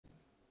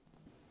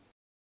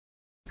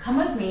come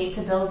with me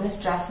to build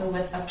this dresser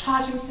with a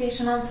charging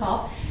station on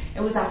top.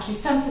 It was actually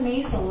sent to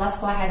me, so let's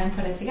go ahead and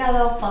put it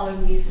together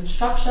following these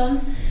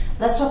instructions.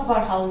 Let's talk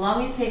about how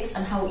long it takes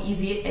and how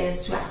easy it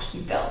is to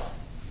actually build.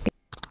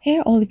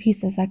 Here are all the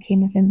pieces that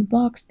came within the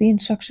box. The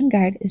instruction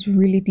guide is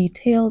really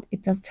detailed.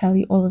 It does tell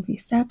you all of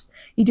these steps.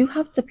 You do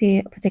have to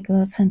pay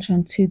particular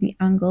attention to the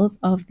angles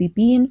of the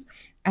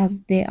beams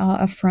as they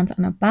are a front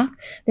and a back.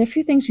 There are a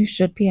few things you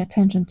should pay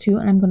attention to,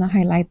 and I'm going to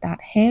highlight that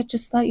here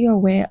just so that you're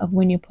aware of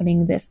when you're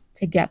putting this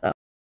together.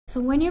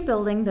 So when you're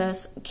building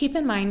this, keep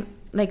in mind,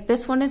 like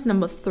this one is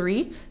number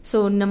 3.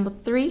 So number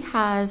 3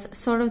 has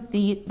sort of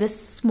this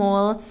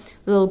small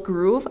little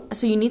groove.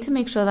 So you need to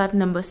make sure that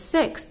number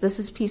 6, this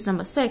is piece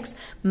number 6,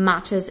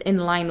 matches in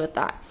line with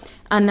that.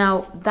 And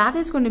now that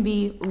is going to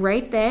be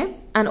right there.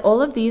 And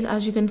all of these,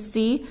 as you can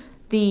see,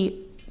 the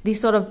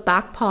sort of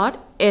back part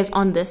is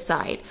on this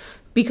side.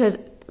 Because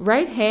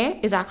right here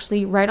is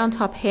actually, right on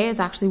top here is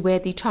actually where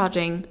the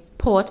charging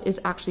port is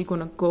actually going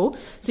to go.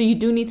 So you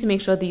do need to make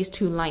sure these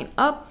two line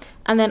up,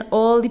 and then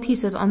all the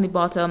pieces on the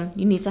bottom,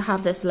 you need to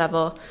have this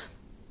level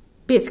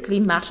basically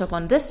match up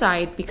on this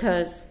side,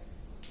 because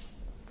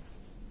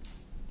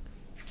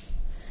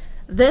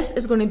this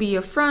is going to be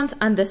your front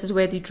and this is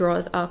where the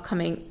drawers are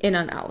coming in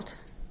and out.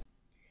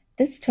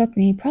 This took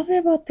me probably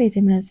about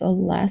 30 minutes or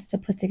less to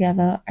put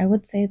together. I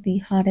would say the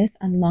hardest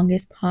and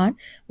longest part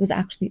was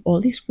actually all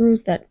the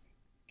screws that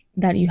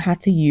you had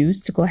to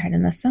use to go ahead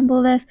and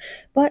assemble this,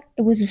 but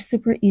it was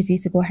super easy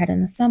to go ahead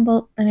and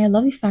assemble. And I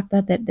love the fact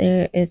that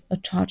there is a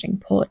charging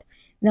port.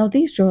 Now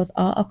these drawers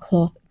are a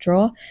cloth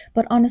drawer,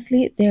 but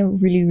honestly they're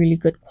really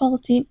good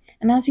quality,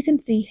 and as you can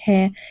see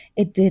here,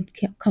 it did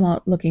come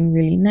out looking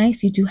really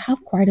nice. You do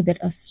have quite a bit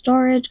of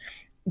storage.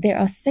 There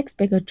are 6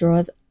 bigger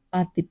drawers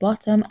at the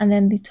bottom, and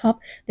then the top,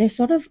 they're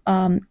sort of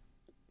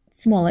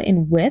smaller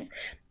in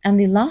width, and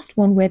the last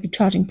one where the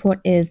charging port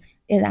is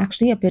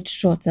actually a bit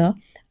shorter,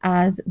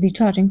 as the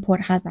charging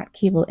port has that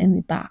cable in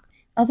the back.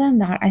 Other than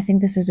that, I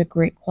think this is a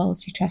great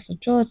quality chest of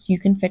drawers. You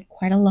can fit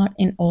quite a lot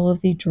in all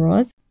of the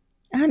drawers,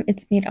 and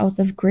it's made out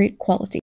of great quality.